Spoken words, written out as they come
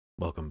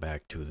Welcome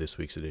back to this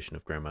week's edition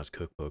of Grandma's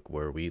Cookbook,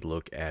 where we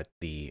look at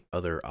the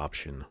other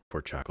option for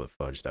chocolate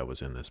fudge that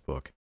was in this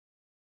book.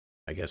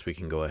 I guess we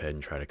can go ahead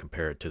and try to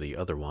compare it to the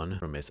other one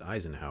from Miss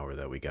Eisenhower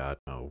that we got,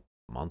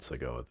 months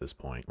ago at this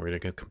point. We're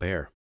going to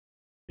compare.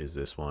 Is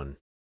this one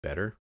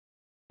better?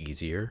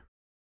 Easier?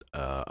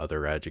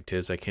 Other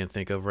adjectives I can't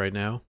think of right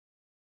now?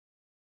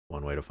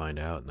 One way to find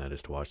out, and that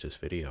is to watch this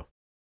video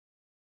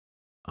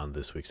on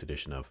this week's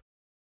edition of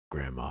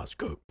Grandma's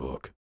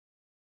Cookbook.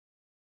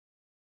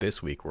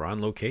 This week we're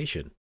on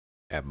location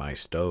at my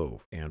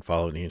stove, and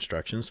following the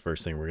instructions,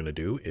 first thing we're going to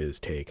do is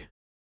take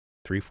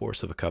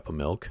 3/4 of a cup of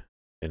milk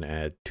and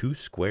add 2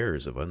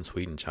 squares of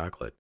unsweetened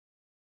chocolate.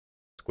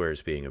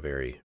 Squares being a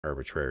very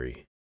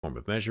arbitrary form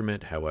of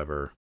measurement.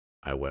 However,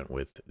 I went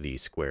with the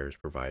squares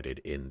provided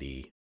in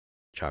the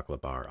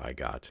chocolate bar I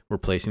got. We're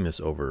placing this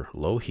over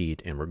low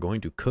heat, and we're going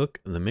to cook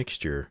the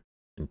mixture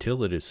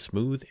until it is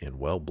smooth and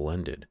well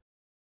blended,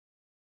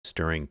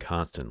 stirring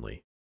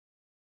constantly.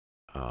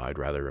 I'd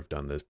rather have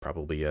done this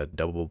probably a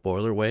double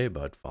boiler way,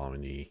 but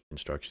following the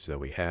instructions that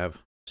we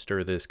have,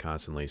 stir this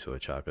constantly so the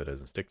chocolate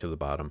doesn't stick to the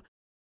bottom,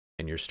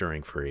 and you're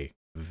stirring for a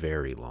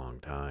very long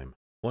time.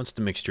 Once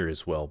the mixture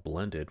is well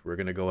blended, we're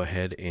going to go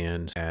ahead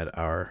and add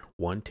our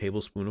 1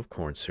 tablespoon of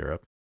corn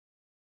syrup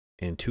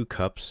and 2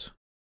 cups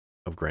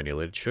of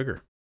granulated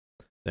sugar.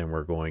 Then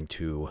we're going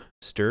to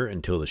stir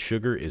until the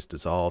sugar is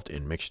dissolved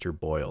and mixture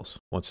boils.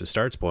 Once it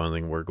starts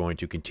boiling, we're going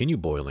to continue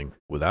boiling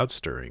without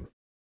stirring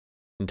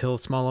until a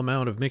small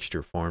amount of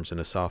mixture forms in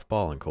a soft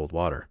ball in cold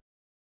water,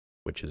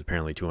 which is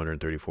apparently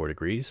 234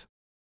 degrees.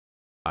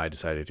 I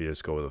decided to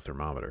just go with a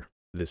thermometer.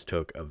 This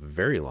took a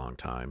very long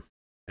time,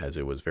 as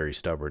it was very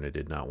stubborn. It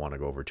did not want to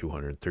go over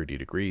 230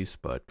 degrees,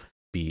 but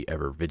be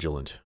ever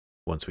vigilant.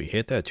 Once we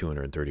hit that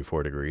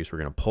 234 degrees, we're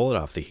going to pull it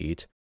off the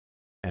heat,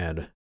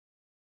 add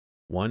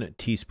 1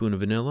 teaspoon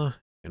of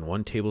vanilla and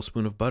 1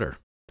 tablespoon of butter.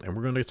 And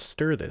we're going to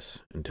stir this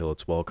until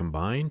it's well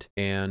combined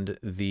and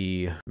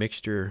the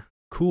mixture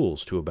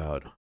cools to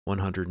about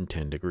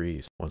 110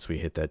 degrees. Once we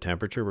hit that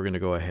temperature, we're going to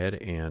go ahead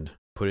and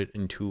put it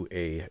into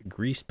a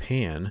greased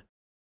pan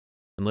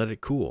and let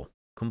it cool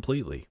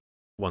completely.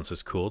 Once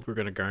it's cooled, we're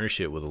going to garnish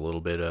it with a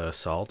little bit of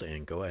salt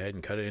and go ahead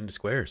and cut it into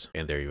squares.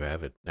 And there you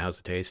have it. How's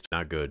the taste?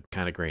 Not good.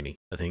 Kind of grainy.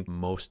 I think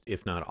most,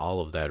 if not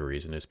all of that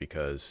reason is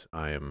because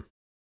I am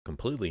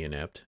completely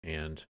inept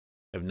and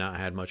have not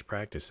had much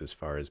practice as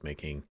far as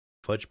making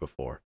fudge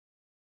before.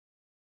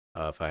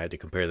 If I had to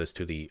compare this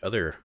to the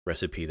other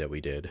recipe that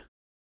we did,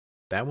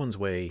 that one's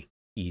way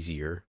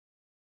easier,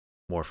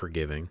 more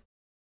forgiving.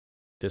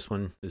 This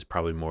one is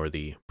probably more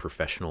the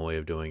professional way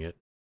of doing it,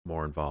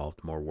 more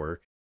involved, more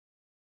work.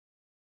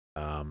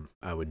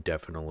 I would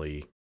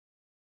definitely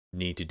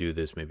need to do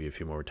this maybe a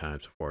few more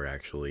times before I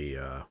actually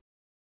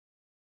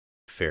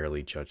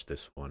fairly judge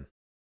this one.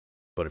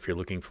 But if you're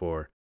looking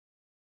for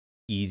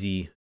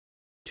easy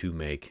to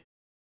make,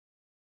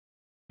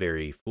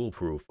 very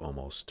foolproof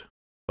almost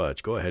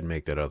fudge, go ahead and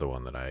make that other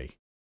one that I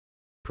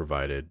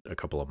provided a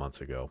couple of months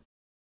ago.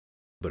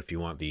 But if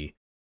you want the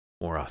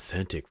more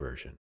authentic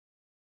version,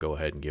 go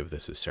ahead and give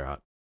this a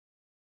shot.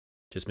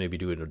 Just maybe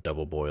do it in a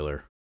double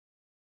boiler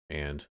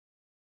and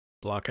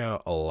block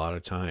out a lot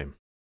of time,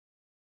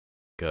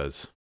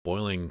 because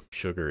boiling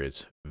sugar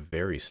is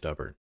very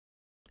stubborn.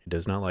 It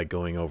does not like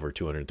going over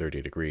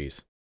 230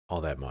 degrees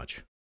all that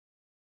much.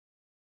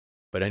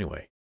 But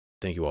anyway,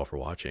 thank you all for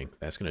watching.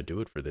 That's going to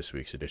do it for this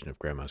week's edition of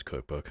Grandma's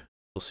Cookbook.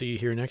 We'll see you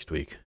here next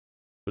week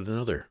with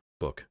another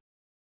book.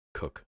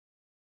 Cook.